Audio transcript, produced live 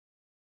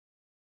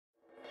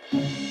By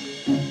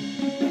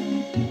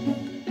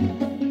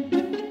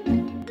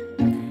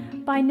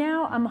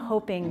now, I'm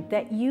hoping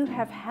that you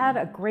have had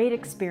a great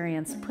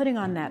experience putting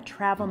on that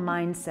travel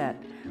mindset,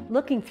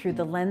 looking through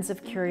the lens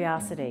of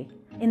curiosity.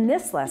 In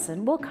this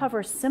lesson, we'll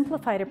cover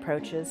simplified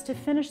approaches to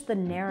finish the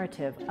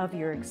narrative of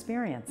your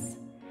experience.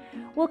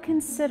 We'll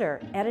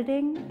consider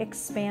editing,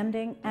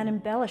 expanding, and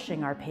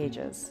embellishing our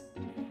pages.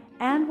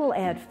 And we'll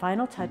add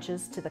final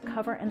touches to the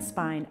cover and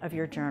spine of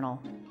your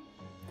journal.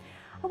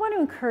 I want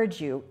to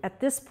encourage you at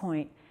this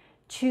point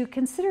to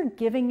consider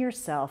giving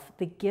yourself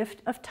the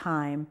gift of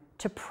time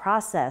to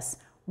process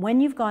when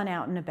you've gone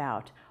out and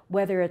about,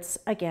 whether it's,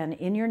 again,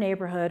 in your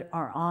neighborhood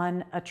or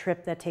on a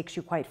trip that takes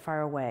you quite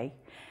far away.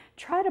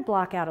 Try to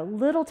block out a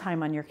little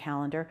time on your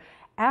calendar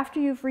after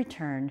you've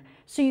returned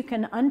so you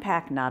can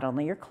unpack not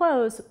only your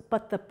clothes,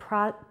 but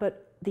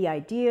the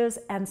ideas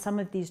and some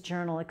of these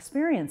journal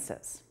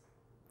experiences.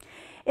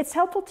 It's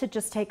helpful to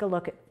just take a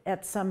look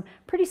at some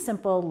pretty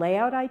simple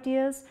layout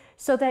ideas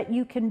so that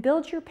you can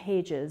build your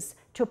pages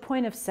to a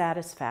point of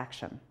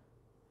satisfaction.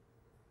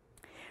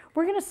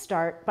 We're going to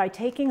start by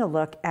taking a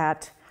look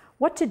at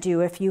what to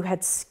do if you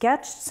had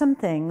sketched some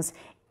things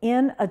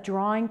in a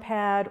drawing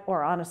pad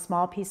or on a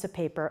small piece of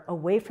paper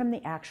away from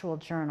the actual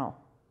journal.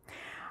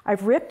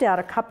 I've ripped out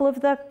a couple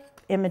of the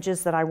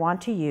images that I want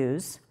to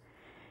use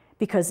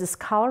because this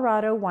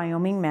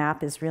Colorado-Wyoming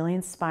map is really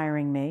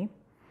inspiring me.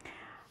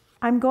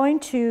 I'm going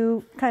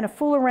to kind of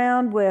fool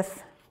around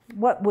with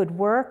what would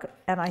work,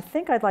 and I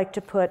think I'd like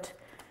to put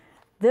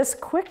this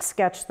quick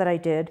sketch that I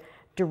did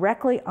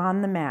directly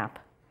on the map.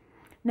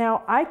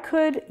 Now, I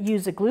could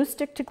use a glue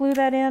stick to glue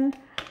that in,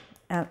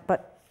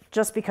 but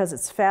just because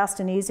it's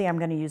fast and easy, I'm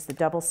going to use the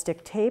double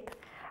stick tape.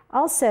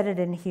 I'll set it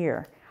in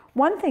here.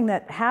 One thing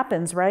that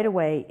happens right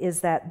away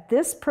is that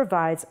this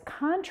provides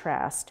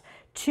contrast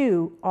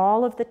to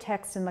all of the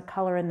text and the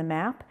color in the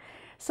map.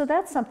 So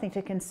that's something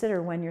to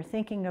consider when you're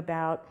thinking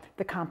about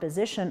the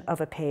composition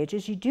of a page,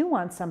 is you do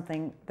want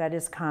something that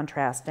is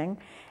contrasting.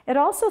 It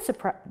also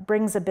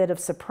brings a bit of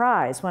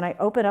surprise. When I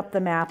open up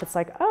the map, it's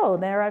like, oh,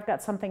 there I've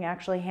got something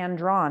actually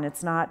hand-drawn.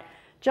 It's not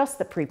just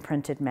the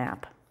pre-printed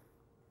map.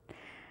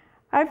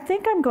 I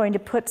think I'm going to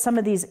put some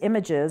of these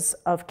images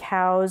of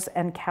cows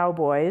and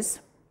cowboys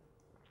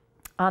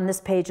on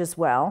this page as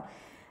well.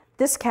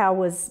 This cow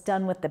was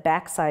done with the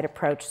backside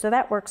approach, so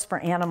that works for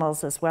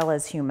animals as well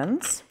as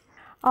humans.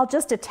 I'll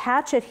just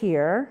attach it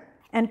here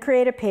and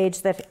create a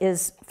page that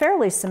is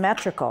fairly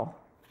symmetrical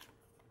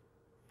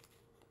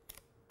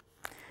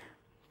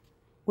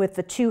with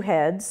the two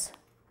heads,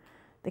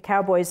 the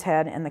cowboy's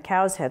head and the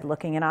cow's head,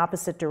 looking in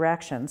opposite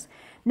directions.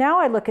 Now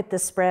I look at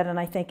this spread and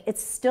I think it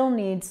still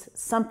needs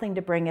something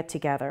to bring it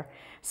together.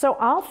 So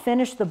I'll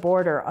finish the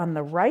border on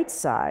the right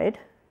side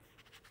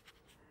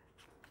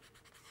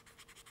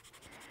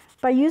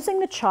by using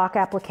the chalk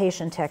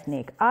application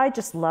technique. I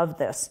just love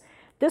this.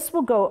 This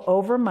will go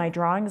over my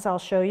drawings I'll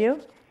show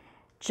you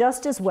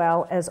just as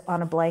well as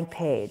on a blank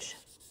page.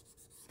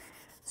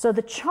 So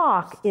the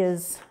chalk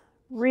is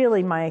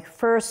really my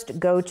first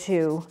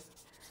go-to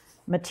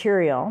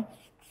material.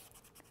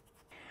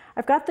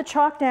 I've got the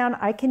chalk down.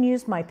 I can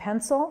use my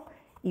pencil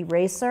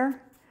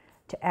eraser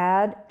to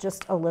add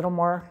just a little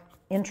more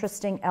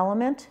interesting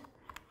element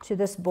to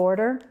this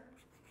border.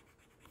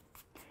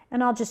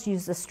 And I'll just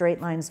use the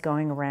straight lines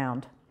going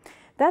around.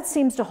 That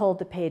seems to hold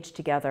the page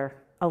together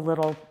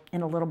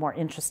in a little more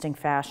interesting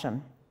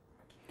fashion.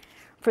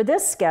 For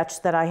this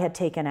sketch that I had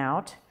taken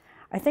out,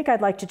 I think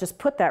I'd like to just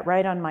put that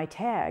right on my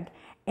tag,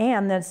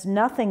 and there's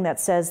nothing that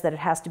says that it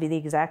has to be the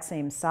exact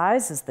same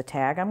size as the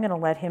tag. I'm going to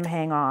let him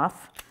hang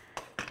off.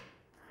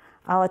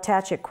 I'll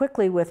attach it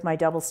quickly with my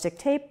double stick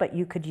tape, but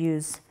you could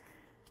use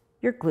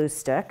your glue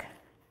stick.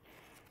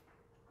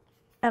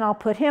 And I'll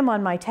put him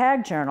on my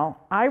tag journal.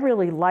 I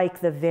really like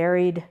the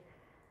varied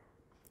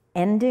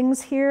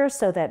endings here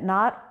so that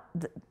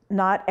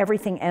not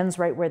everything ends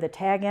right where the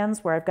tag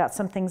ends, where I've got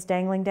some things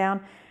dangling down.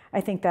 I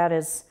think that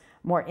is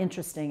more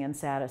interesting and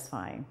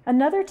satisfying.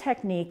 Another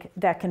technique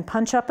that can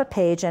punch up a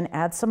page and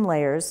add some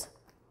layers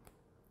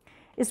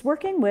is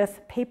working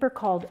with paper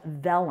called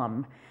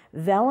vellum.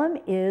 Vellum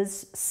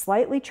is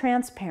slightly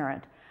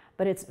transparent,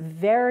 but it's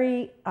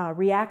very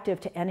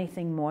reactive to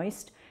anything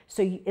moist.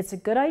 So it's a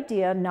good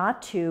idea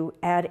not to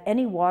add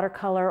any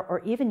watercolor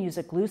or even use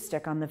a glue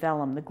stick on the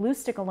vellum. The glue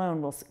stick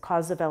alone will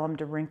cause the vellum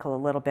to wrinkle a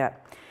little bit.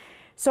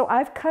 So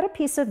I've cut a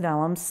piece of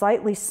vellum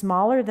slightly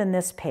smaller than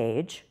this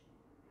page.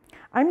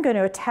 I'm going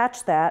to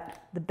attach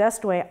that the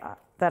best way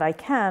that I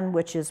can,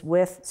 which is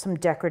with some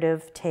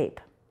decorative tape.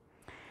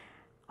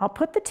 I'll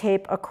put the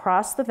tape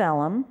across the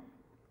vellum,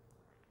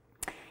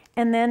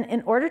 and then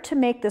in order to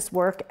make this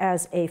work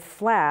as a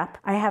flap,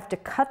 I have to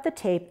cut the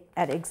tape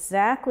at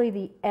exactly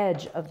the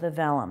edge of the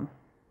vellum.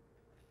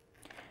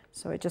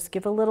 So I just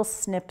give a little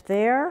snip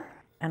there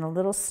and a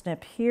little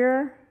snip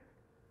here,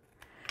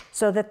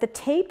 so that the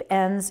tape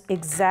ends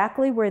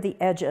exactly where the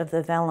edge of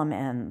the vellum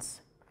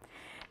ends.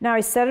 Now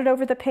I set it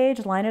over the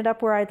page, line it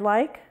up where I'd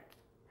like,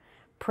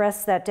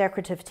 press that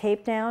decorative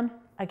tape down.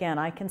 Again,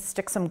 I can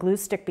stick some glue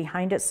stick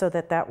behind it so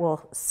that that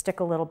will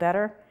stick a little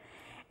better.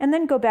 And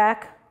then go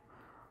back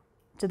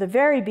to the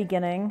very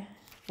beginning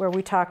where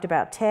we talked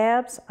about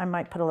tabs. I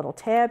might put a little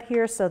tab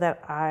here so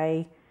that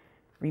I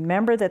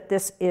remember that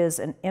this is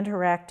an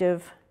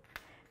interactive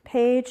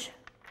page.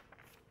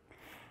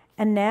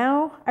 And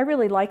now I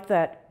really like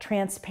that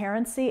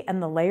transparency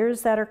and the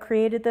layers that are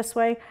created this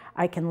way.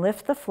 I can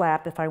lift the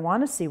flap if I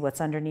want to see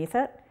what's underneath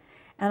it,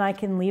 and I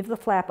can leave the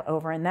flap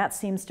over, and that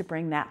seems to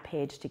bring that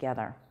page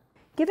together.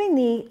 Giving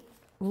the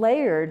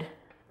layered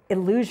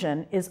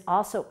illusion is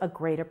also a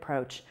great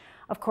approach.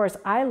 Of course,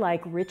 I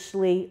like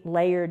richly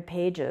layered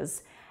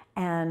pages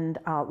and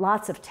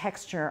lots of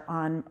texture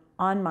on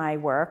my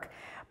work,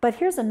 but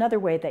here's another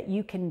way that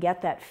you can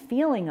get that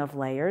feeling of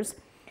layers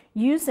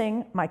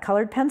using my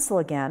colored pencil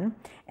again,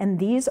 and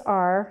these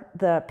are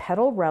the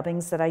petal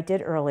rubbings that I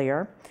did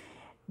earlier.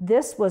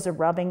 This was a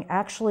rubbing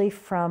actually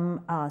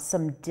from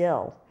some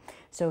dill.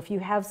 So if you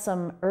have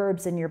some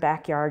herbs in your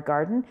backyard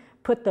garden,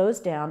 put those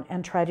down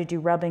and try to do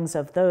rubbings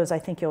of those. I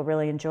think you'll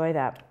really enjoy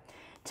that.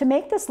 To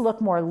make this look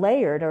more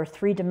layered or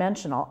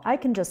three-dimensional, I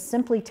can just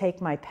simply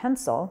take my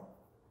pencil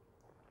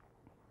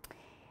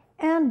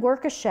and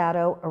work a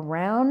shadow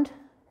around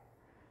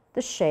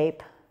the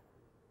shape,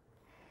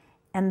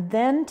 and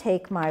then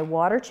take my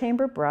water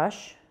chamber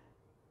brush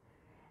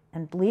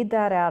and bleed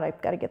that out.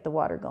 I've got to get the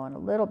water going a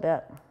little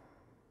bit.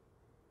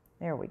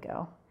 There we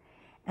go.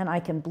 And I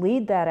can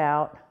bleed that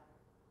out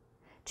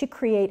to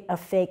create a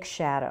fake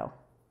shadow.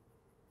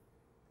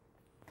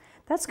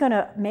 That's going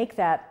to make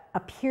that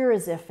appear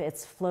as if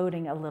it's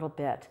floating a little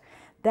bit.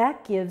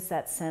 That gives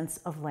that sense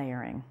of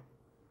layering.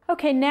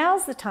 Okay,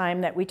 now's the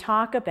time that we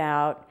talk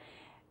about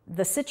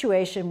the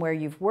situation where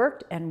you've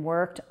worked and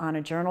worked on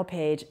a journal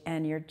page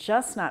and you're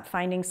just not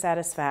finding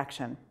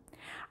satisfaction.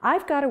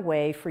 I've got a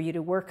way for you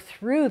to work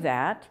through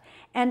that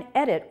and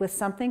edit with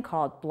something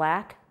called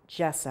Black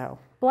Gesso.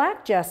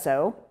 Black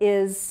Gesso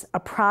is a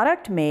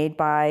product made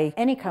by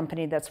any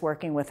company that's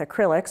working with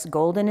acrylics.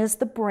 Golden is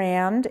the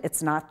brand,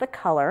 it's not the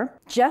color.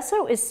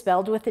 Gesso is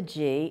spelled with a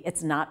G.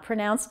 It's not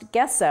pronounced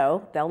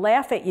gesso. They'll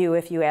laugh at you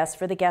if you ask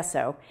for the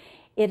gesso.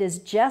 It is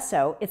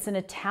gesso. It's an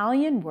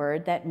Italian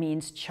word that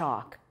means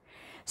chalk.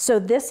 So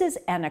this is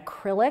an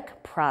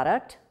acrylic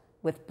product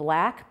with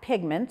black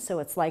pigment, so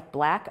it's like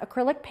black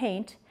acrylic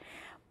paint,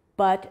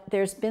 but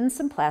there's been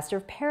some plaster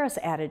of Paris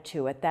added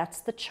to it. That's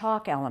the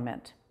chalk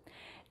element.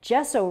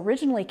 Gesso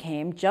originally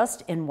came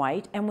just in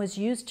white and was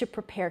used to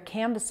prepare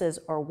canvases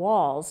or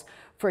walls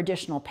for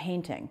additional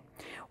painting.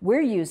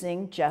 We're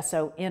using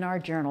gesso in our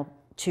journal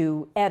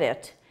to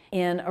edit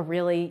in a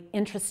really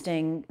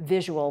interesting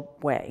visual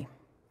way.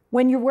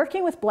 When you're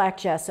working with black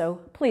gesso,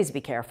 please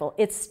be careful.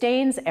 It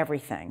stains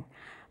everything.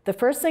 The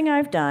first thing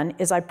I've done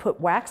is I put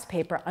wax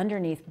paper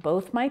underneath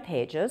both my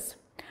pages.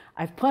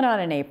 I've put on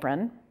an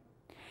apron,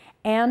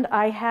 and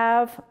I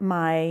have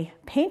my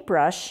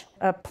paintbrush,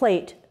 a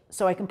plate,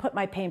 so I can put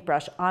my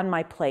paintbrush on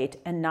my plate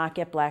and not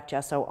get black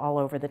gesso all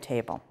over the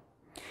table.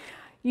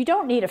 You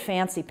don't need a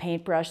fancy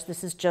paintbrush.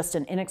 This is just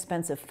an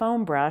inexpensive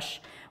foam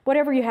brush.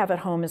 Whatever you have at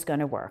home is going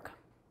to work.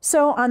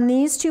 So on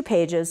these two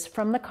pages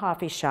from the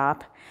coffee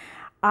shop,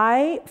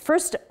 I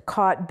first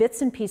caught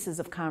bits and pieces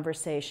of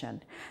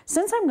conversation.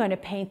 Since I'm going to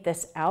paint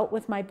this out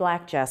with my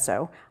black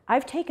gesso,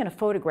 I've taken a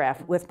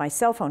photograph with my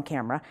cell phone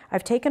camera.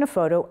 I've taken a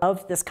photo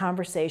of this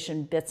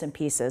conversation bits and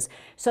pieces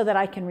so that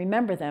I can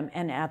remember them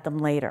and add them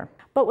later.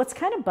 But what's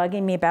kind of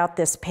bugging me about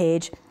this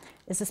page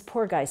is this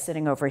poor guy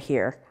sitting over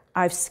here.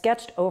 I've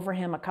sketched over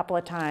him a couple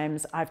of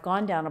times. I've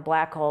gone down a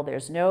black hole.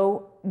 There's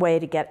no way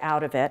to get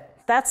out of it.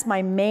 That's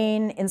my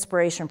main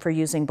inspiration for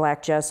using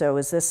black gesso,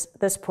 is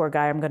this poor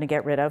guy I'm going to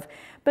get rid of.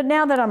 But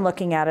now that I'm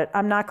looking at it,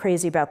 I'm not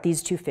crazy about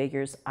these two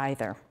figures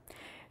either.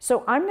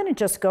 So I'm going to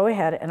just go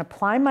ahead and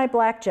apply my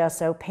black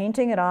gesso,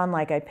 painting it on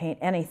like I paint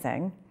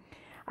anything.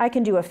 I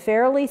can do a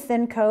fairly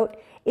thin coat.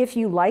 If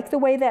you like the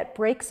way that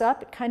breaks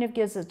up, it kind of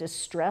gives a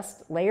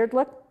distressed, layered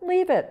look,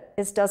 leave it.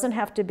 It doesn't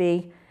have to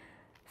be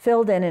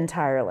filled in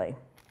entirely.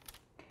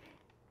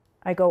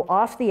 I go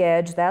off the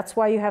edge. That's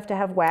why you have to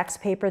have wax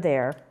paper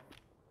there.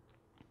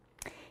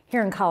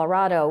 Here in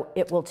Colorado,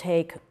 it will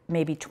take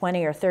maybe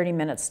 20 or 30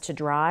 minutes to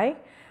dry,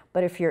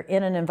 but if you're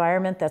in an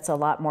environment that's a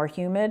lot more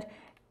humid,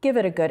 give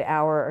it a good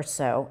hour or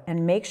so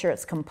and make sure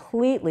it's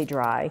completely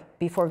dry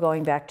before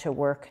going back to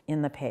work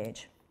in the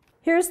page.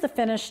 Here's the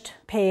finished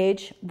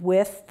page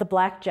with the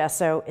black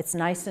gesso. It's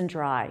nice and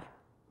dry.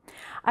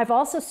 I've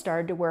also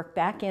started to work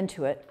back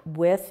into it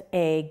with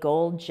a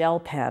gold gel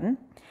pen,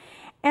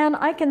 and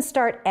I can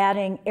start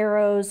adding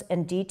arrows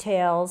and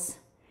details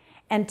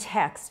and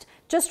text,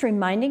 just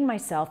reminding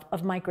myself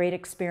of my great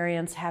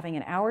experience having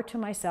an hour to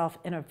myself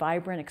in a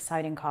vibrant,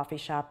 exciting coffee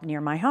shop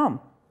near my home.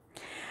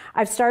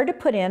 I've started to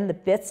put in the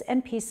bits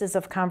and pieces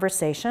of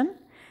conversation.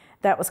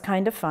 That was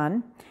kind of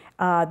fun.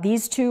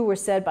 These two were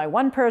said by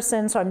one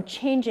person, so I'm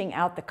changing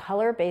out the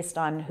color based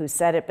on who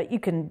said it, but you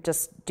can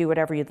just do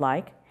whatever you'd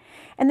like.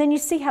 And then you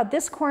see how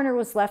this corner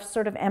was left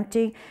sort of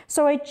empty,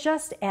 so I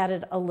just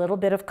added a little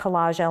bit of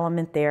collage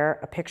element there,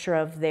 a picture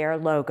of their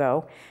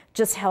logo,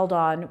 just held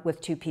on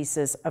with two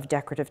pieces of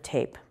decorative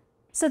tape.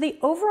 So the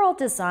overall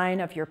design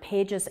of your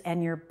pages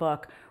and your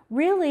book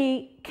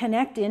really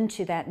connect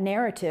into that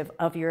narrative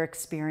of your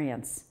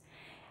experience.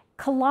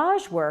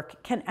 Collage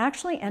work can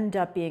actually end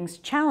up being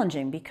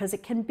challenging because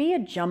it can be a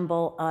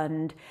jumble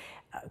and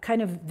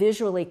kind of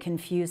visually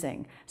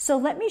confusing. So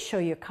let me show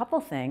you a couple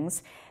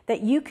things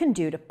that you can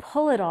do to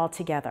pull it all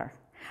together.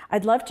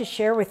 I'd love to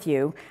share with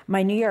you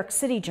my New York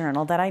City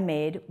journal that I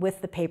made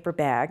with the paper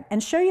bag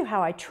and show you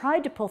how I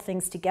tried to pull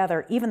things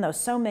together even though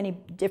so many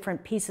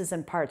different pieces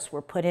and parts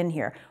were put in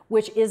here,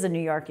 which is a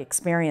New York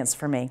experience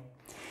for me.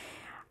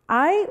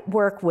 I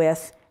work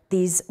with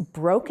these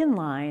broken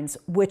lines,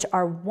 which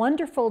are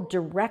wonderful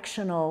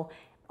directional,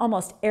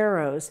 almost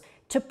arrows,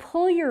 to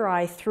pull your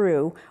eye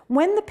through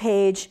when the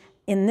page,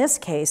 in this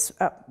case,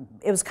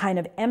 it was kind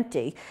of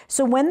empty.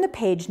 So when the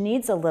page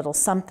needs a little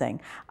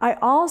something, I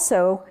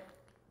also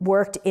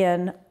worked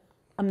in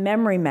a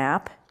memory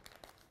map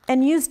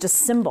and used a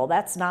symbol.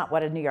 That's not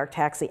what a New York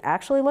taxi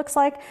actually looks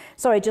like.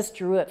 So I just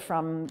drew it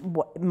from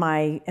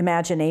my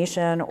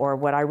imagination or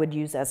what I would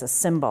use as a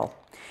symbol.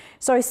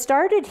 So I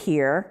started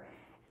here,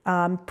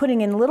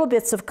 putting in little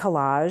bits of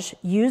collage,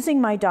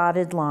 using my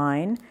dotted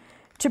line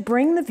to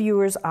bring the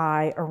viewer's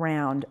eye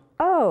around.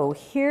 Oh,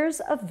 here's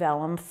a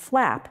vellum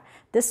flap.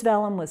 This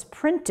vellum was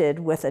printed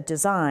with a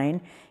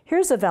design.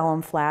 Here's a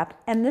vellum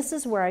flap, and this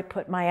is where I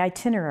put my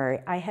itinerary.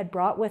 I had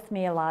brought with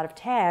me a lot of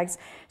tags,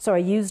 so I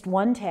used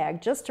one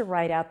tag just to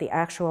write out the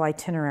actual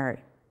itinerary.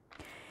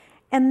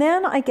 And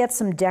then I get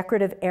some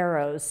decorative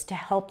arrows to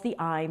help the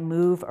eye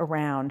move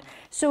around.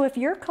 So if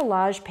your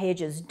collage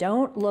pages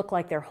don't look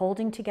like they're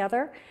holding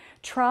together,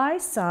 try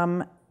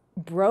some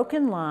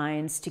broken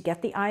lines to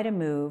get the eye to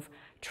move.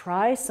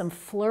 Try some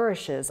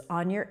flourishes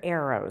on your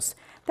arrows.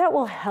 That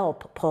will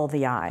help pull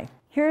the eye.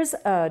 Here's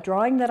a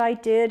drawing that I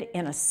did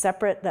in a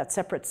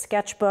separate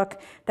sketchbook.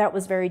 That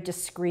was very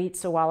discreet,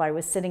 so while I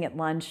was sitting at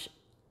lunch,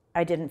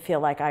 I didn't feel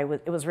like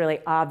it was really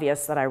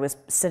obvious that I was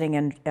sitting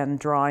and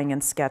drawing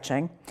and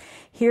sketching.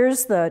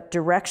 Here's the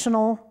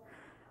directional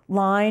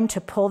line to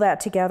pull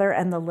that together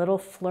and the little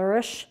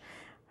flourish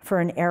for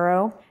an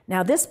arrow.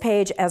 Now this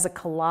page as a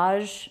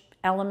collage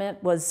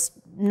element was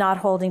not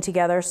holding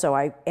together, so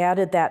I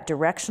added that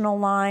directional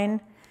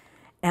line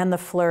and the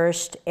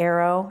flourished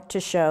arrow to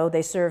show.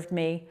 They served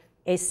me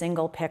a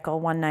single pickle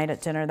one night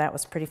at dinner. That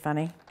was pretty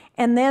funny.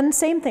 And then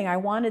same thing, I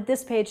wanted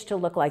this page to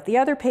look like the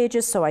other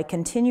pages, so I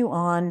continue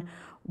on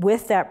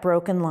with that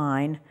broken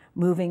line,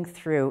 moving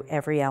through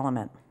every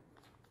element.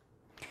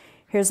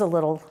 Here's a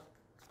little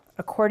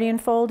accordion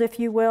fold, if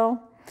you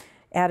will,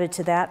 added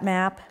to that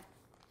map.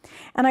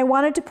 And I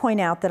wanted to point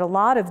out that a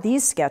lot of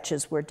these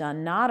sketches were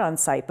done not on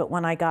site, but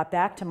when I got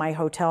back to my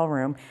hotel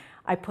room,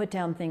 I put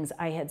down things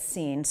I had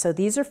seen. So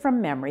these are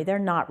from memory. They're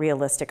not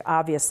realistic,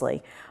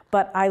 obviously,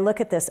 but I look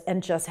at this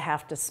and just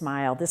have to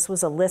smile. This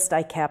was a list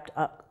I kept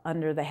up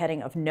under the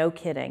heading of No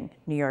Kidding,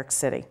 New York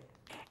City.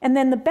 And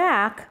then the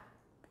back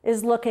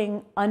is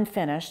looking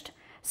unfinished.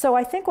 So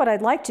I think what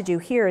I'd like to do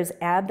here is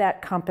add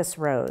that compass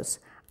rose.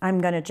 I'm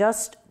going to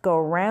just go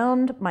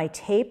around my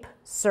tape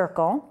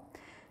circle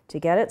to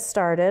get it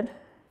started,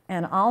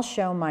 and I'll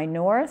show my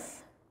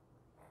north,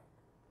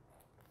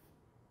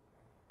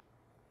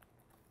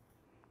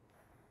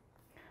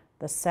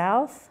 the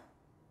south,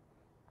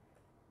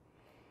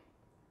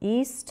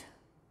 east,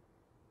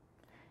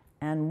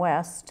 and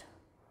west.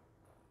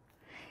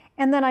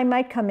 And then I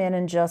might come in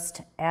and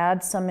just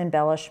add some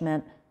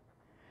embellishment,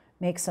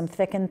 make some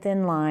thick and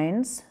thin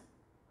lines.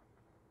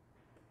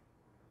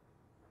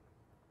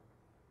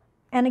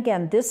 And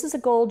again, this is a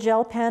gold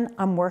gel pen.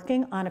 I'm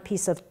working on a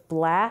piece of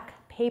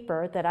black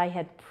paper that I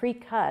had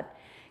pre-cut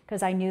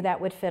because I knew that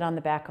would fit on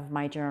the back of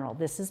my journal.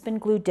 This has been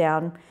glued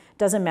down.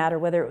 Doesn't matter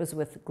whether it was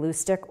with glue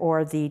stick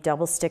or the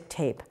double stick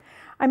tape.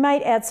 I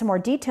might add some more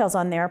details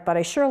on there, but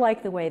I sure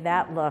like the way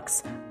that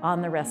looks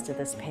on the rest of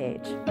this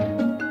page.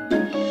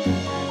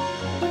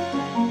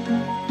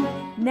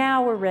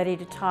 Now we're ready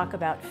to talk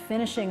about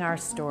finishing our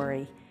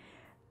story.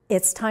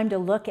 It's time to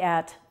look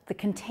at the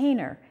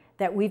container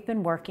that we've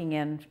been working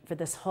in for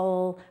this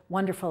whole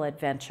wonderful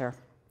adventure.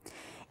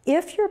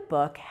 If your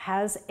book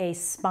has a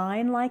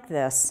spine like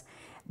this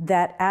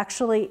that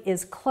actually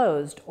is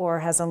closed or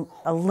has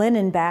a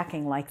linen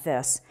backing like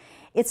this,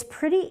 it's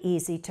pretty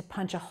easy to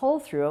punch a hole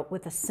through it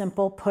with a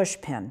simple push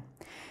pin.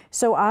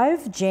 So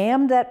I've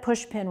jammed that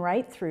push pin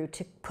right through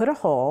to put a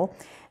hole.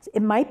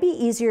 It might be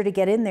easier to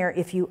get in there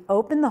if you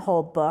open the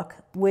whole book,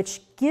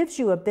 which gives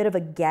you a bit of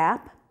a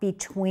gap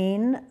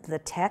between the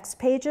text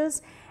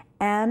pages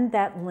and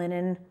that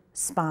linen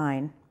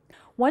spine.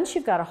 Once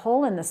you've got a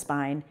hole in the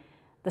spine,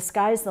 the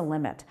sky's the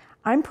limit.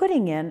 I'm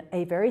putting in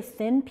a very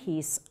thin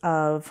piece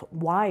of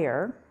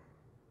wire,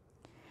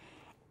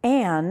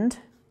 and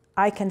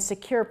I can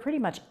secure pretty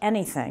much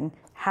anything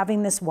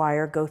having this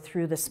wire go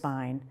through the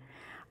spine.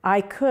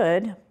 I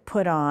could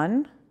put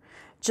on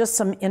just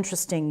some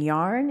interesting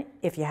yarn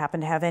if you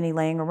happen to have any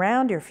laying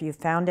around or if you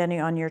found any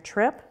on your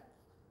trip,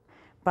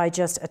 by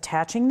just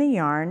attaching the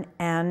yarn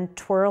and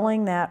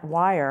twirling that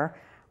wire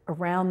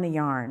around the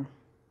yarn.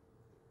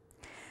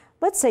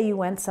 Let's say you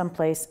went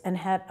someplace and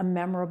had a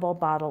memorable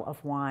bottle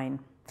of wine.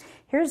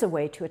 Here's a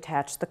way to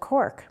attach the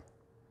cork.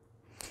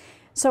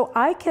 So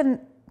I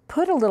can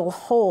put a little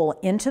hole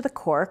into the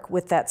cork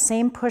with that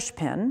same push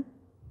pin.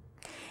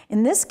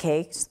 In this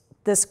case,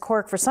 this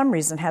cork for some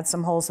reason had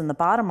some holes in the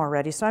bottom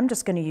already, so I'm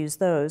just going to use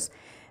those.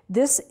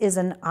 This is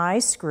an eye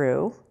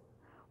screw,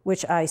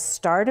 which I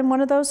start in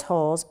one of those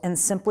holes and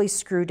simply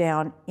screw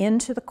down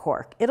into the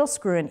cork. It'll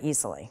screw in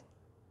easily.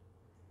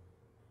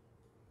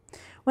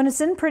 When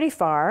it's in pretty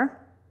far,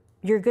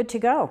 you're good to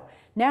go.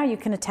 Now you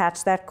can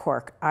attach that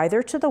cork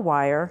either to the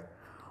wire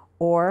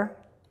or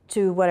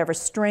to whatever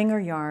string or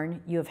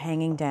yarn you have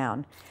hanging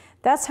down.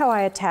 That's how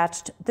I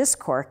attached this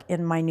cork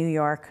in my New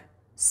York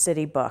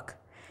City book.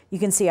 You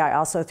can see I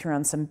also threw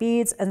on some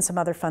beads and some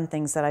other fun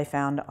things that I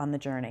found on the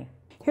journey.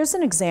 Here's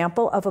an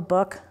example of a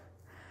book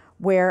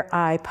where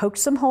I poked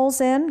some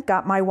holes in,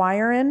 got my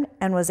wire in,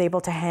 and was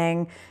able to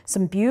hang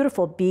some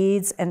beautiful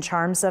beads and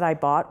charms that I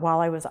bought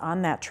while I was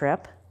on that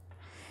trip.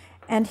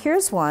 And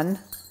here's one.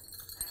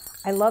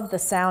 I love the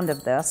sound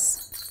of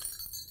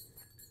this.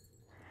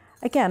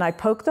 Again, I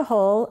poked the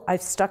hole,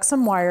 I've stuck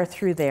some wire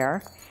through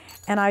there,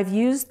 and I've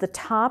used the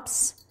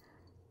tops,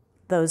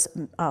 those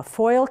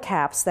foil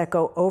caps that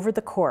go over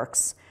the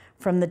corks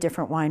from the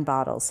different wine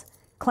bottles.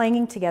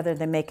 Clanging together,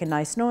 they make a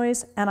nice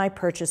noise, and I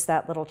purchased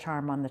that little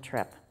charm on the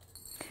trip.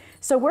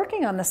 So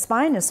working on the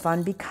spine is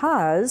fun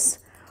because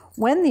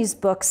when these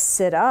books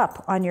sit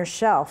up on your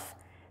shelf,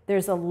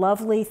 there's a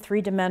lovely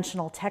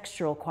three-dimensional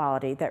textural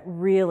quality that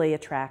really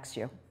attracts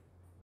you.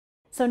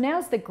 So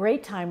now's the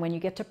great time when you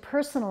get to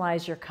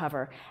personalize your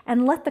cover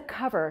and let the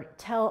cover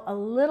tell a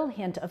little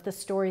hint of the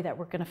story that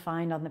we're going to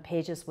find on the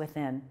pages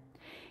within.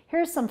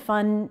 Here's some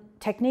fun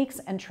techniques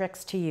and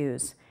tricks to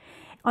use.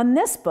 On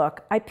this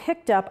book, I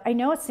picked up, I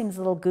know it seems a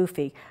little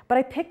goofy, but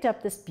I picked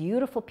up this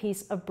beautiful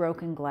piece of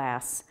broken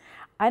glass.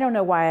 I don't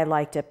know why I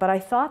liked it, but I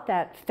thought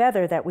that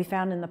feather that we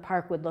found in the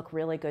park would look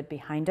really good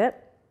behind it.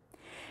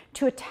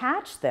 To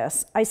attach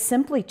this, I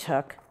simply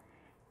took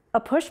a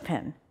push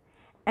pin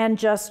and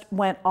just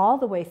went all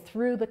the way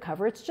through the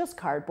cover. It's just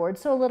cardboard,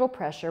 so a little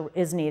pressure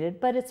is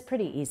needed, but it's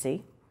pretty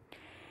easy.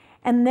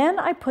 And then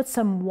I put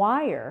some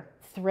wire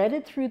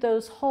threaded through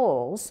those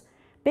holes,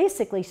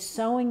 basically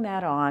sewing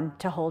that on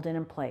to hold it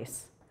in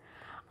place.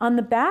 On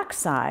the back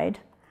side,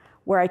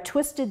 where I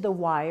twisted the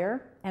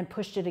wire and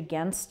pushed it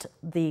against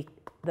the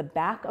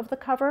back of the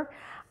cover,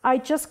 I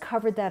just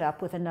covered that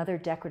up with another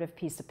decorative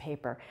piece of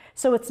paper,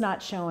 so it's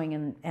not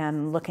showing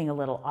and looking a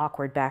little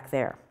awkward back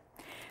there.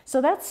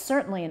 So that's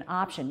certainly an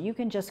option. You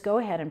can just go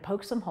ahead and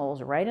poke some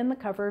holes right in the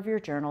cover of your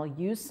journal,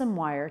 use some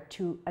wire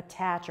to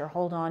attach or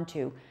hold on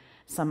to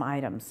some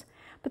items.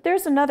 But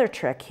there's another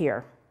trick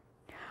here.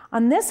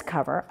 On this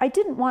cover, I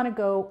didn't want to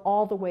go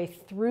all the way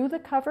through the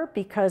cover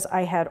because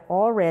I had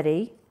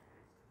already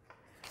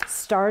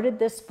started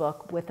this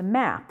book with a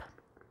map.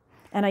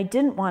 And I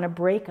didn't want to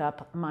break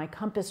up my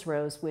compass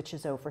rose, which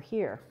is over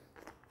here.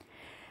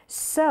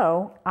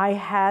 So I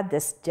had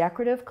this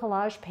decorative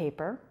collage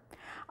paper.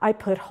 I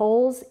put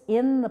holes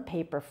in the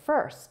paper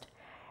first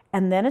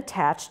and then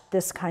attached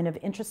this kind of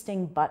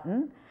interesting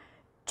button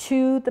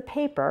to the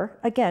paper,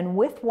 again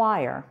with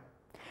wire.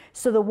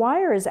 So the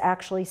wire is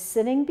actually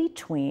sitting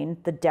between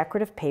the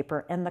decorative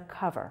paper and the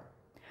cover.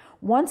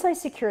 Once I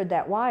secured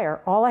that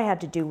wire, all I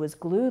had to do was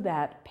glue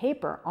that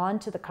paper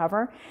onto the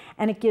cover,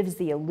 and it gives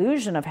the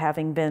illusion of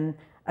having been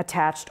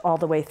attached all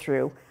the way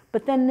through.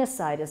 But then this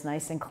side is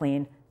nice and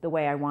clean the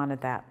way I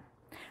wanted that.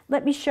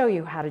 Let me show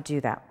you how to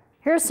do that.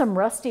 Here are some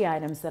rusty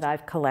items that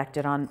I've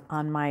collected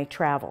on my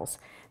travels.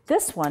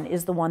 This one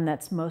is the one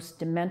that's most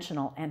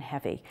dimensional and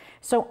heavy.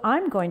 So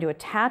I'm going to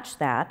attach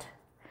that,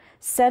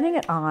 setting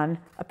it on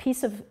a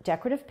piece of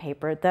decorative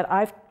paper that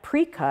I've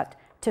pre-cut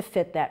to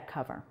fit that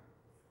cover.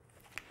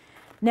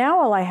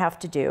 Now all I have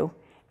to do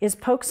is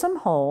poke some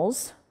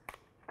holes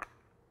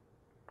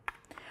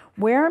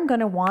where I'm going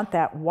to want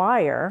that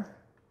wire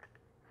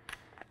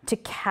to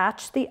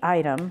catch the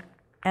item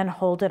and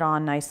hold it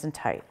on nice and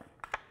tight.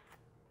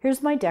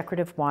 Here's my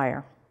decorative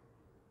wire.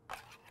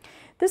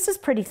 This is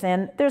pretty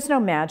thin. There's no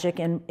magic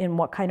in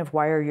what kind of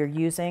wire you're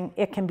using.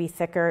 It can be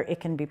thicker, it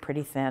can be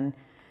pretty thin.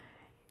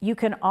 You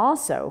can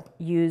also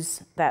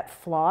use that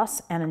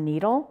floss and a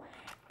needle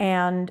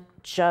and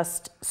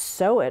just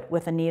sew it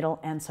with a needle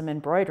and some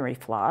embroidery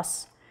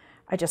floss.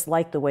 I just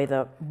like the way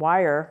the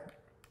wire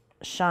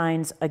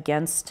shines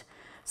against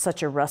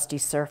such a rusty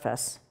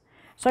surface.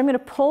 So I'm going to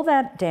pull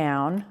that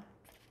down,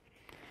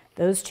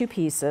 those two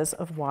pieces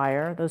of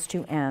wire, those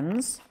two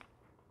ends.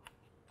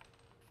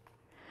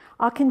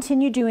 I'll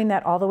continue doing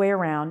that all the way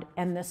around,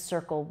 and this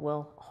circle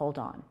will hold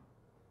on.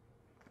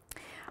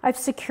 I've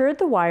secured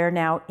the wire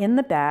now in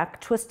the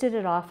back, twisted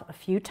it off a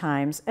few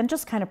times, and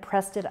just kind of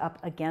pressed it up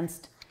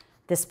against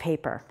this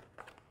paper.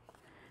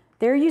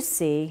 There you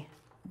see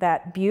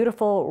that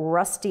beautiful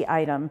rusty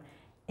item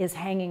is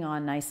hanging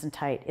on nice and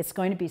tight. It's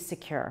going to be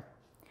secure.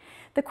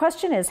 The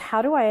question is,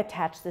 how do I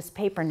attach this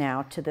paper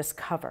now to this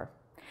cover?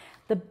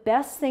 The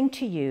best thing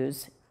to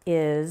use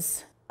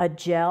is a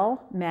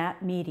gel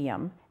matte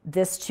medium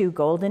This too,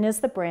 Golden is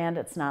the brand,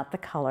 it's not the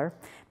color.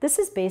 This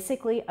is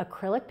basically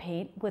acrylic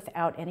paint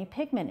without any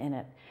pigment in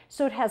it.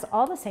 So it has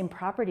all the same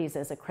properties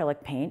as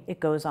acrylic paint. It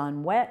goes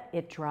on wet,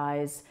 it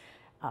dries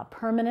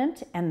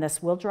permanent, and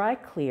this will dry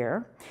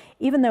clear.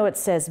 Even though it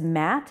says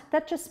matte,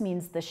 that just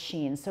means the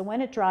sheen. So when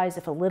it dries,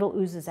 if a little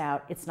oozes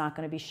out, it's not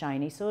going to be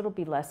shiny, so it'll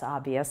be less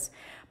obvious.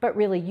 But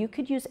really, you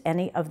could use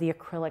any of the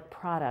acrylic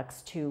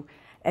products to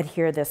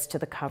adhere this to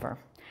the cover.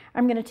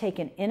 I'm going to take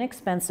an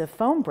inexpensive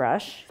foam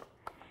brush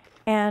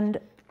and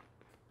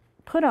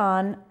put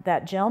on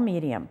that gel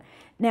medium.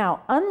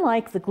 Now,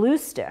 unlike the glue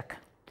stick,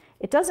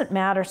 it doesn't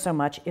matter so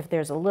much if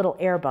there's a little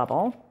air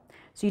bubble,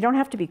 so you don't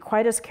have to be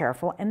quite as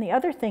careful. And the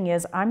other thing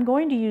is, I'm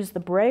going to use the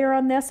brayer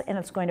on this, and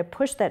it's going to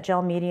push that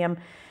gel medium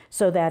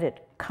so that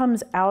it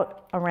comes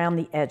out around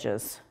the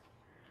edges,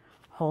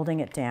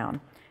 holding it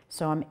down.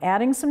 So I'm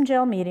adding some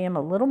gel medium,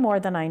 a little more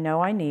than I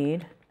know I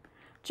need,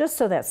 just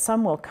so that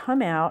some will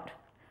come out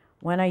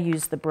when I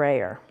use the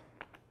brayer.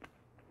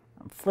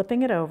 I'm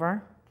flipping it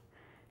over,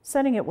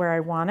 setting it where I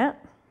want it.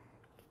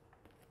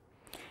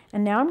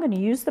 And now I'm going to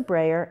use the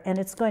brayer, and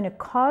it's going to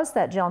cause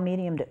that gel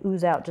medium to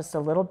ooze out just a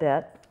little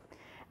bit.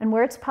 And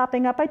where it's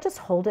popping up, I just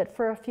hold it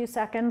for a few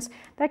seconds.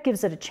 That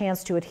gives it a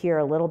chance to adhere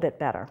a little bit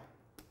better.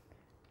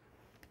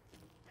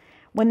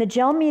 When the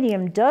gel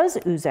medium does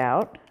ooze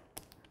out,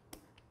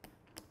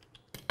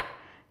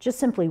 just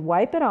simply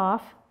wipe it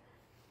off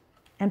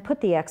and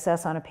put the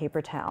excess on a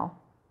paper towel.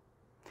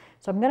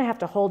 So I'm going to have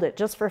to hold it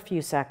just for a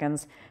few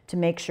seconds to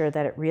make sure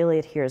that it really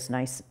adheres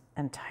nice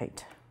and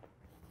tight.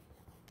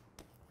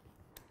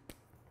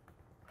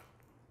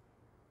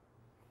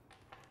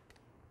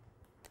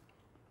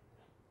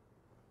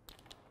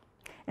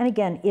 And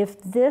again, if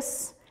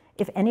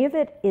any of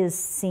it is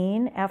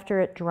seen after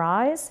it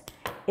dries,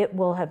 it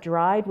will have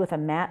dried with a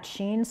matte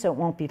sheen, so it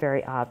won't be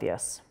very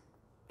obvious.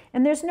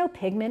 And there's no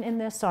pigment in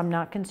this, so I'm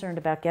not concerned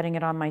about getting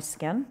it on my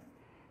skin.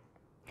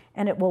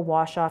 And it will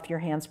wash off your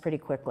hands pretty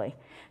quickly.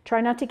 Try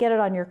not to get it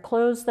on your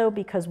clothes though,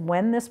 because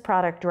when this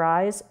product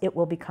dries, it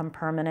will become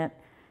permanent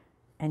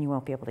and you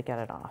won't be able to get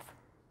it off.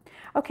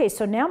 Okay,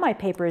 so now my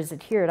paper is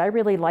adhered. I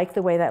really like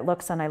the way that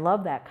looks, and I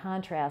love that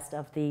contrast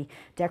of the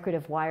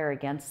decorative wire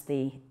against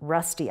the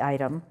rusty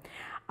item.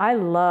 I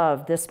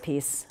love this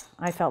piece.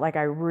 I felt like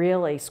I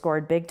really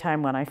scored big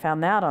time when I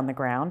found that on the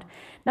ground.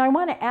 Now I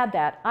want to add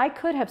that. I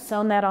could have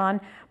sewn that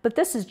on, but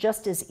this is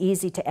just as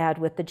easy to add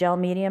with the gel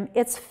medium.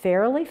 It's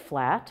fairly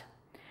flat.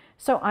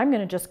 So I'm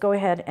going to just go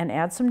ahead and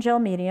add some gel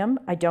medium.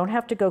 I don't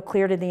have to go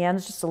clear to the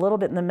ends, just a little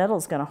bit in the middle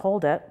is going to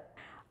hold it.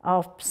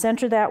 I'll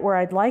center that where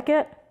I'd like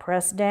it,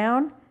 press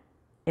down.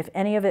 If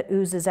any of it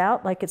oozes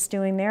out like it's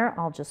doing there,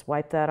 I'll just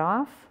wipe that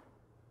off.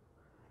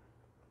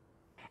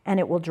 And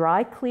it will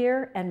dry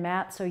clear and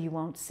matte so you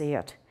won't see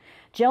it.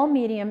 Gel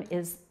medium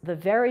is the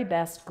very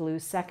best glue,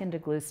 second to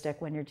glue stick,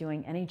 when you're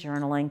doing any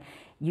journaling.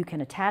 You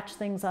can attach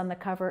things on the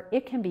cover.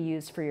 It can be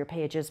used for your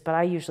pages, but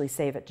I usually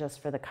save it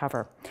just for the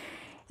cover.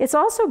 It's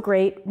also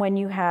great when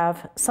you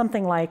have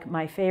something like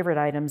my favorite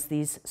items,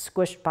 these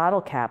squished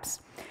bottle caps.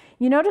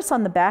 You notice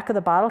on the back of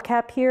the bottle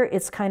cap here,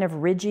 it's kind of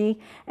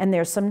ridgy and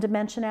there's some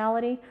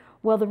dimensionality.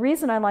 Well, the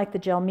reason I like the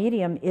gel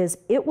medium is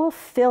it will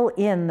fill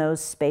in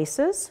those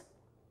spaces.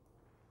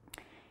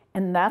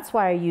 And that's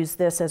why I use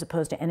this as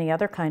opposed to any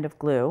other kind of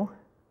glue.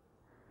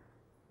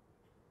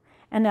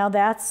 And now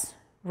that's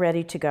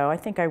ready to go. I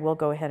think I will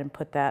go ahead and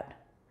put that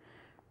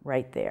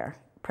right there.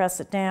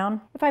 Press it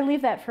down. If I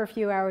leave that for a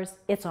few hours,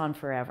 it's on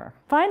forever.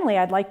 Finally,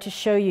 I'd like to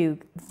show you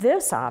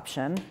this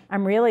option.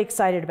 I'm really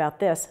excited about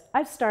this.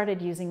 I've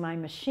started using my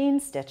machine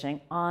stitching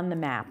on the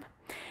map.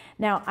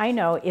 Now, I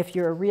know if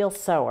you're a real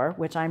sewer,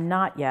 which I'm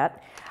not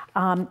yet,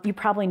 you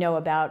probably know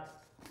about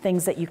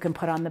things that you can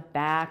put on the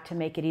back to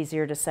make it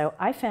easier to sew.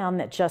 I found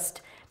that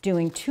just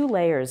doing 2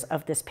 layers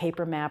of this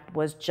paper map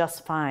was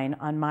just fine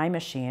on my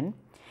machine.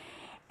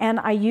 And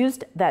I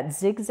used that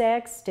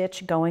zigzag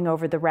stitch going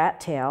over the rat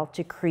tail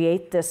to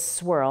create this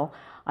swirl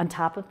on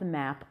top of the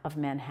map of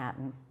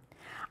Manhattan.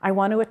 I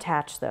want to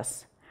attach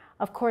this.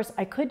 Of course,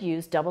 I could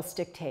use double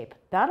stick tape.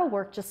 That'll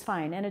work just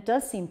fine, and it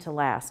does seem to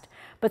last.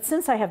 But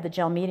since I have the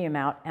gel medium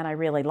out and I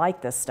really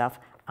like this stuff,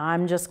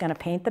 I'm just going to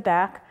paint the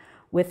back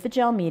with the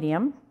gel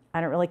medium.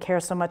 I don't really care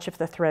so much if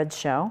the threads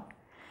show.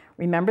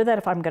 Remember that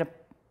if I'm going to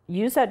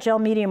use that gel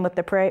medium with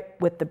the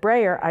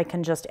brayer, I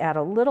can just add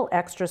a little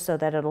extra so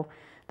that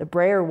the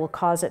brayer will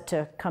cause it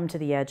to come to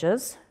the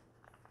edges.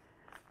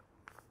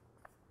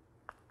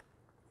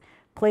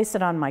 Place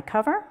it on my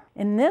cover.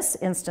 In this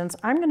instance,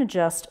 I'm going to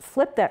just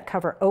flip that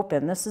cover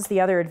open. This is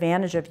the other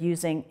advantage of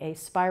using a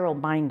spiral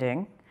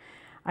binding.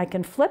 I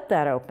can flip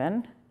that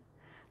open,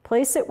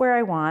 place it where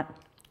I want,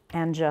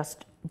 and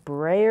just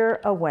brayer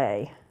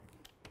away.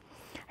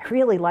 I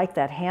really like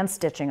that hand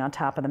stitching on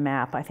top of the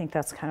map. I think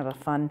that's kind of a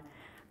fun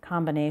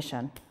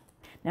combination.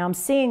 Now I'm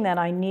seeing that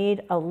I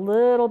need a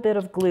little bit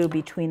of glue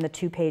between the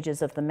 2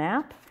 pages of the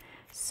map,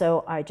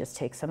 so I just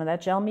take some of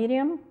that gel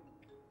medium,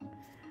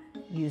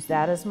 use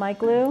that as my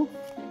glue.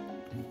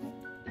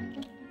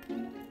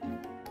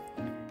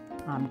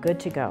 I'm good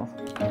to go.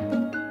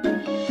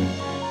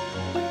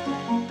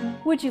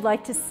 Would you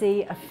like to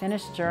see a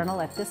finished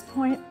journal at this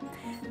point?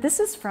 This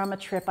is from a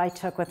trip I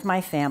took with my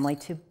family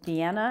to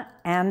Vienna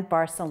and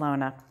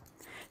Barcelona,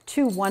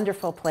 two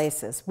wonderful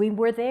places. We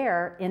were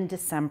there in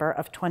December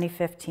of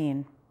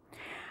 2015.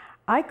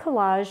 I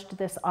collaged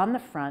this on the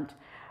front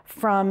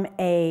from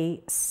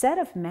a set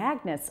of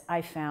magnets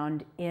I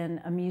found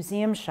in a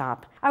museum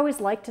shop. I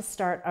always like to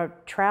start a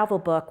travel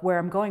book where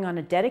I'm going on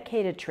a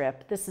dedicated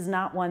trip. This is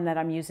not one that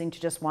I'm using to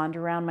just wander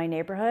around my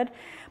neighborhood,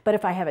 but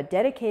if I have a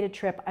dedicated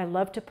trip, I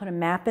love to put a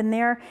map in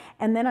there,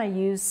 and then I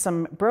use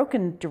some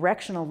broken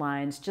directional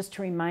lines just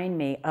to remind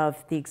me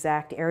of the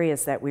exact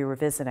areas that we were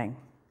visiting.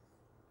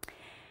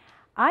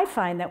 I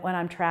find that when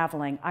I'm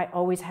traveling, I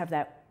always have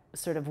that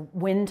sort of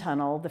wind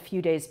tunnel the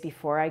few days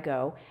before I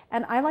go,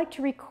 and I like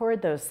to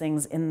record those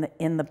things in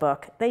the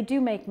book. They do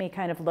make me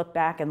kind of look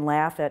back and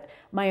laugh at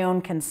my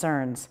own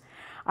concerns.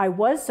 I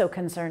was so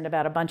concerned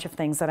about a bunch of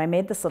things that I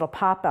made this little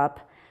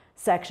pop-up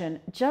section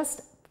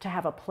just to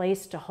have a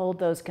place to hold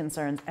those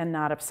concerns and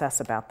not obsess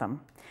about them.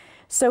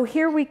 So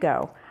here we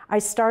go. I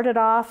started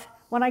off,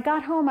 when I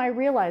got home I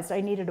realized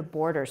I needed a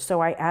border,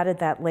 so I added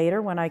that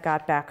later when I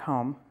got back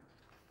home.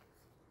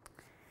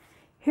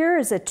 Here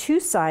is a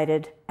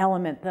two-sided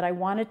element that I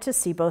wanted to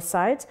see both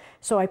sides,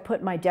 so I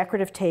put my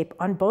decorative tape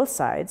on both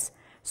sides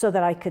so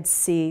that I could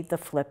see the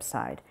flip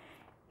side.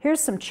 Here's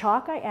some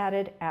chalk I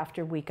added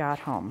after we got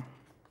home.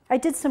 I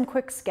did some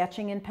quick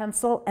sketching in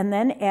pencil and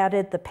then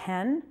added the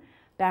pen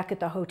back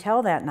at the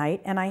hotel that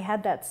night, and I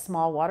had that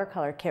small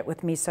watercolor kit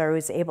with me, so I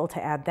was able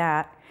to add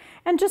that,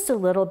 and just a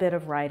little bit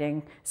of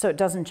writing so it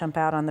doesn't jump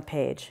out on the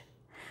page.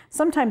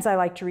 Sometimes I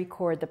like to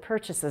record the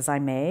purchases I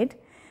made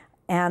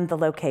and the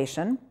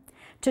location.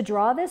 To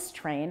draw this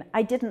train,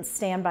 I didn't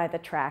stand by the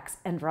tracks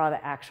and draw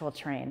the actual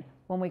train.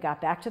 When we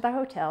got back to the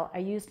hotel, I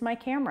used my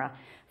camera,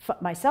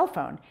 my cell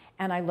phone,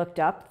 and I looked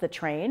up the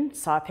train,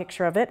 saw a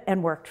picture of it,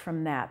 and worked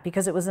from that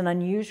because it was an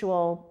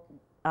unusual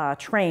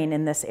train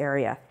in this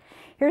area.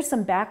 Here's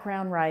some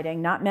background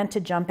writing, not meant to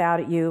jump out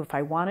at you. If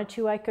I wanted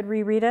to, I could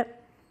reread it.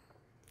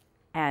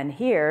 And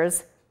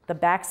here's the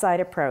backside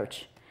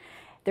approach.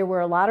 There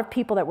were a lot of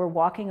people that were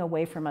walking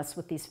away from us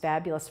with these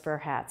fabulous fur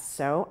hats.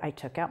 So I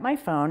took out my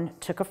phone,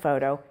 took a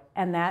photo,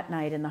 and that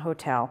night in the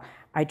hotel,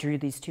 I drew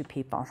these two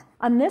people.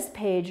 On this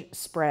page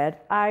spread,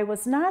 I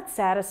was not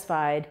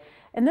satisfied,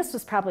 and this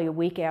was probably a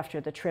week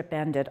after the trip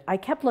ended. I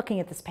kept looking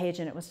at this page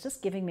and it was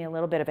just giving me a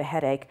little bit of a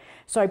headache.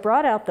 So I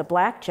brought out the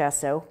black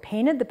gesso,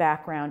 painted the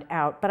background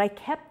out, but I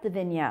kept the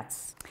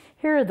vignettes.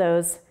 Here are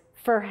those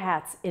fur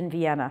hats in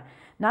Vienna.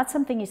 Not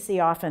something you see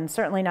often,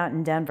 certainly not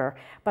in Denver,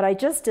 but I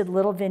just did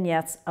little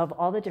vignettes of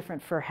all the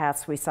different fur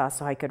hats we saw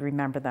so I could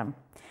remember them.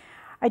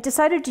 I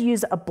decided to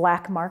use a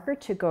black marker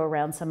to go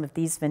around some of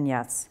these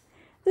vignettes.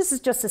 This is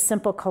just a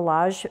simple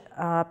collage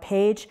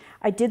page.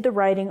 I did the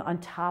writing on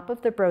top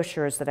of the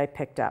brochures that I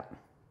picked up.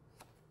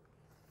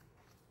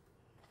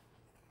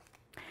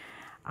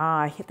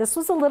 This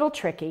was a little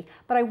tricky,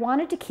 but I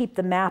wanted to keep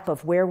the map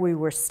of where we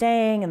were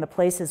staying and the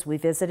places we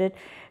visited,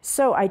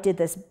 so I did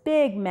this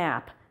big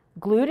map,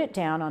 glued it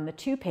down on the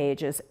two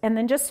pages, and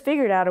then just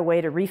figured out a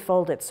way to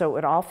refold it so it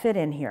would all fit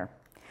in here.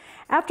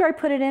 After I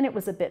put it in, it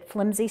was a bit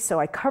flimsy, so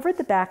I covered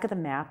the back of the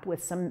map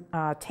with some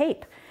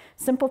tape,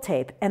 simple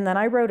tape, and then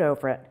I wrote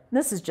over it.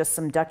 This is just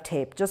some duct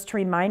tape, just to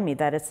remind me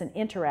that it's an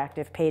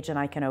interactive page and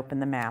I can open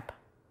the map.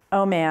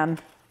 Oh man,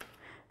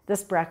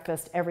 this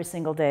breakfast every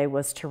single day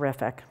was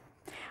terrific.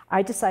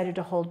 I decided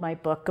to hold my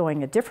book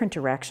going a different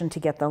direction to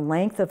get the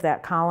length of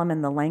that column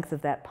and the length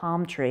of that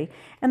palm tree,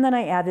 and then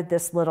I added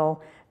this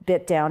little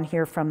bit down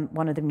here from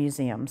one of the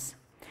museums.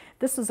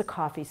 This was a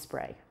coffee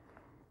spray.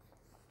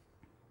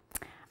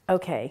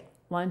 Okay,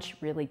 lunch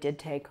really did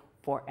take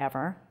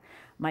forever.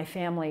 My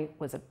family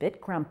was a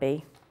bit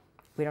grumpy.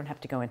 We don't have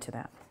to go into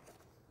that.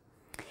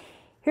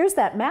 Here's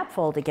that map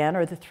fold again,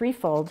 or the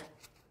three-fold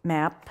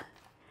map,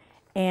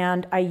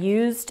 and I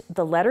used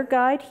the letter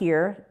guide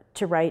here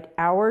to write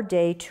our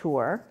day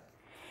tour.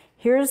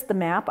 Here's the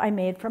map I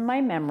made from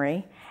my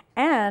memory,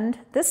 and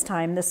this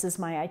time this is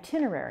my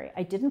itinerary.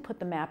 I didn't put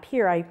the map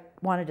here, I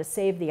wanted to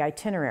save the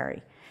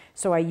itinerary.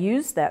 So I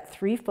used that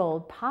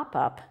three-fold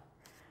pop-up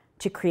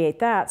to create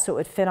that so it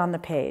would fit on the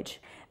page.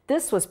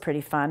 This was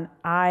pretty fun.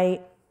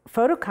 I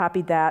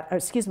photocopied that,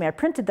 I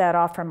printed that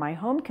off from my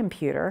home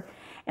computer,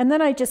 and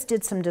then I just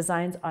did some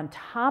designs on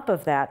top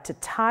of that to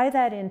tie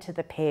that into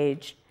the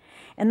page.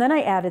 And then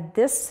I added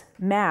this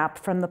map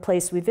from the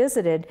place we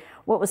visited.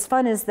 What was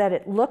fun is that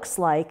it looks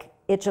like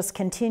it just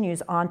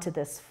continues onto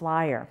this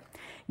flyer.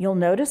 You'll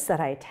notice that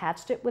I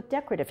attached it with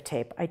decorative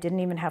tape. I didn't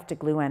even have to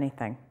glue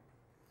anything.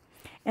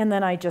 And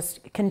then I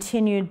just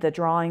continued the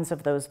drawings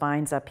of those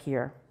vines up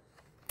here.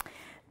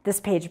 This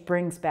page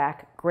brings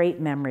back great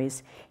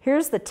memories.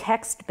 Here's the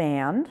text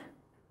band,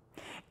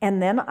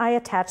 and then I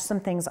attached some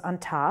things on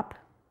top.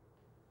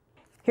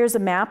 Here's a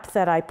map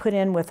that I put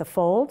in with a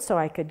fold so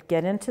I could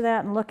get into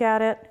that and look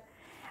at it.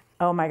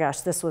 Oh my gosh,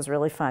 this was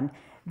really fun.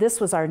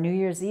 This was our New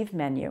Year's Eve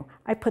menu.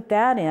 I put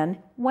that in.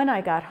 When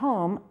I got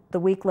home the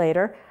week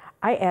later,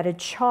 I added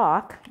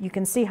chalk. You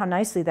can see how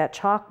nicely that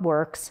chalk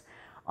works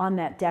on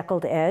that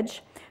deckled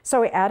edge.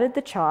 So I added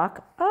the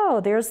chalk.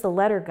 Oh, there's the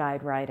letter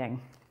guide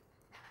writing.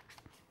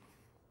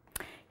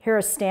 Here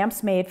are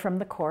stamps made from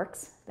the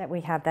corks that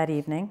we had that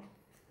evening.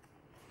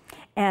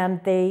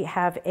 And they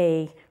have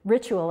a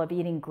ritual of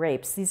eating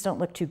grapes. These don't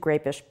look too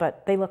grapish,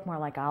 but they look more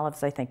like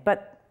olives, I think.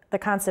 But the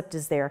concept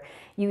is there.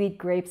 You eat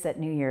grapes at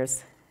New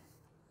Year's.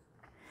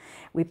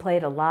 We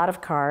played a lot of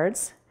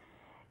cards.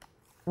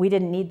 We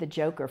didn't need the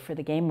joker for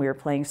the game we were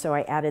playing, so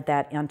I added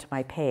that onto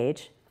my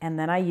page. And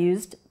then I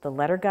used the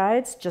letter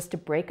guides just to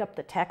break up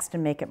the text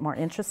and make it more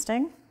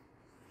interesting.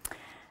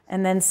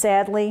 And then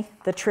sadly,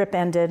 the trip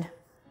ended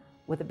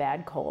with a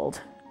bad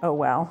cold. Oh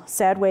well,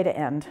 sad way to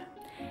end.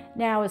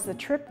 Now, as the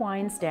trip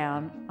winds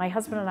down, my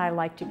husband and I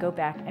like to go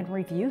back and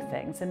review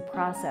things and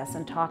process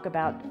and talk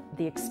about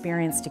the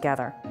experience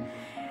together.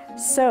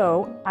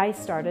 So I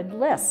started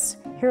lists.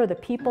 Here are the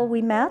people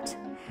we met.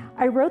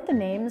 I wrote the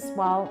names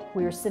while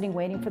we were sitting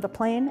waiting for the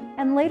plane,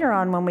 and later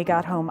on when we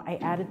got home, I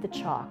added the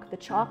chalk. The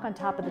chalk on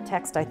top of the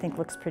text I think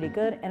looks pretty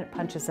good, and it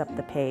punches up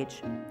the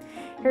page.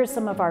 Here are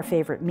some of our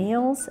favorite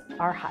meals,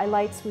 our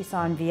highlights we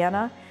saw in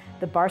Vienna,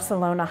 the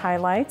Barcelona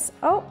highlights,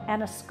 oh,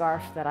 and a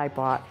scarf that I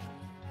bought.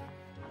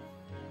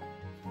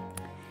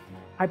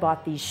 I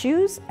bought these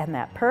shoes and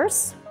that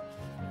purse,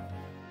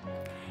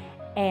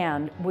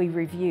 and we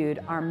reviewed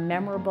our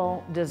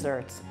memorable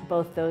desserts,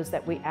 both those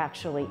that we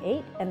actually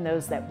ate and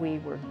those that we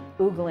were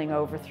oogling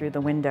over through the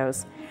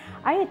windows.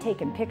 I had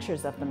taken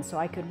pictures of them so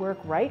I could work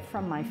right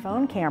from my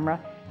phone camera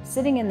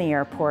sitting in the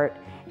airport,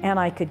 and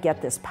I could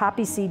get this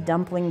poppy seed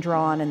dumpling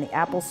drawn and the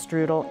apple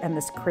strudel and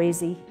this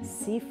crazy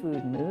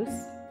seafood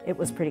mousse. It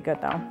was pretty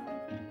good though.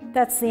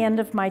 That's the end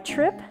of my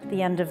trip,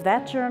 the end of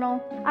that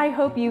journal. I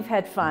hope you've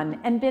had fun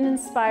and been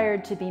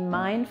inspired to be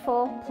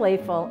mindful,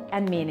 playful,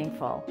 and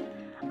meaningful.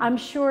 I'm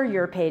sure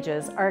your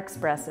pages are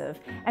expressive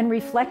and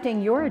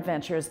reflecting your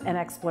adventures and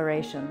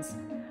explorations.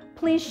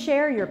 Please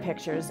share your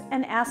pictures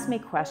and ask me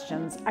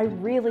questions. I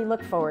really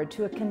look forward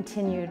to a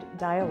continued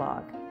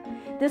dialogue.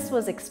 This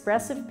was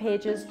Expressive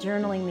Pages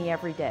Journaling the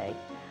Everyday.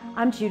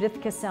 I'm Judith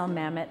Cassell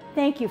Mamet.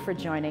 Thank you for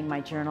joining my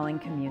journaling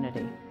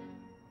community.